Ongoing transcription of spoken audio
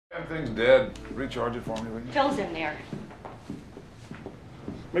Everything's dead. Recharge it for me, will you? Phil's in there.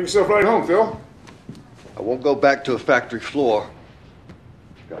 Make yourself right home, Phil. I won't go back to a factory floor.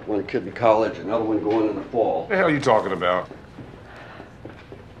 Got one kid in college, another one going in the fall. What the hell are you talking about?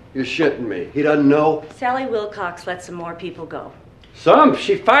 You're shitting me. He doesn't know? Sally Wilcox let some more people go. Some?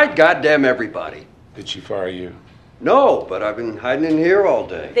 She fired goddamn everybody. Did she fire you? No, but I've been hiding in here all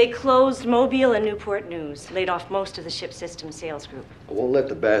day. They closed Mobile and Newport News, laid off most of the ship system sales group. I won't let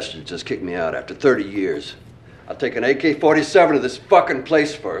the bastards just kick me out after 30 years. I'll take an AK-47 to this fucking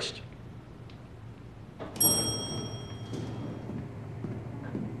place first.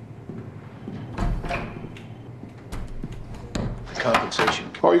 Compensation.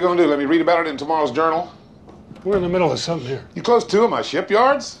 What are you going to do? Let me read about it in tomorrow's journal? We're in the middle of something here. You closed 2 of my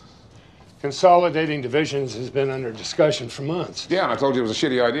shipyards? Consolidating divisions has been under discussion for months. Yeah, and I told you it was a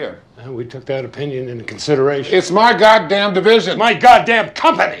shitty idea. And we took that opinion into consideration. It's my goddamn division. My goddamn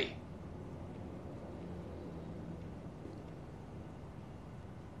company!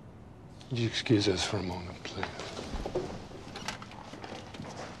 Would you excuse us for a moment, please?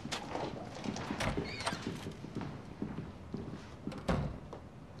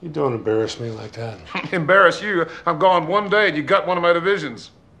 You don't embarrass me like that. Embarrass you? I'm gone one day and you got one of my divisions.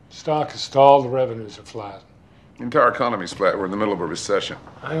 Stock has stalled, the revenues are flat. The entire economy's flat. We're in the middle of a recession.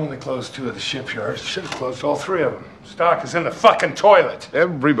 I only closed 2 of the shipyards. Should have closed all 3 of them. Stock is in the fucking toilet.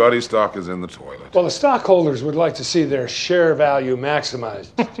 Everybody's stock is in the toilet. Well, the stockholders would like to see their share value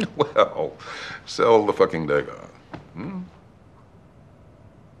maximized. Well, sell the fucking Dagon.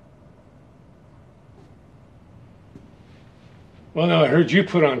 Well, now, I heard you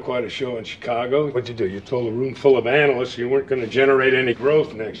put on quite a show in Chicago. What'd you do? You told a room full of analysts you weren't going to generate any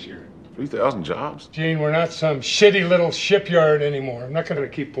growth next year. 3,000 jobs? Gene, we're not some shitty little shipyard anymore. I'm not going to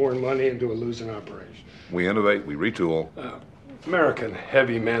keep pouring money into a losing operation. We innovate, we retool. American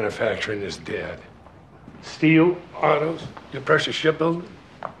heavy manufacturing is dead. Steel, autos, your precious shipbuilding.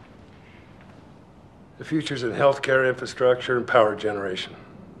 The future's in healthcare infrastructure and power generation.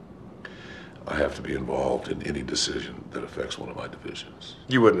 I have to be involved in any decision that affects one of my divisions.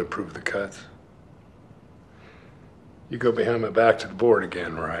 You wouldn't approve the cuts. You go behind my back to the board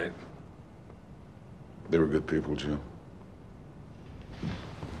again, right? They were good people, Jim.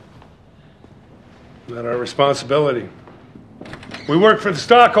 Not our responsibility. We work for the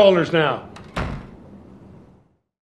stockholders now.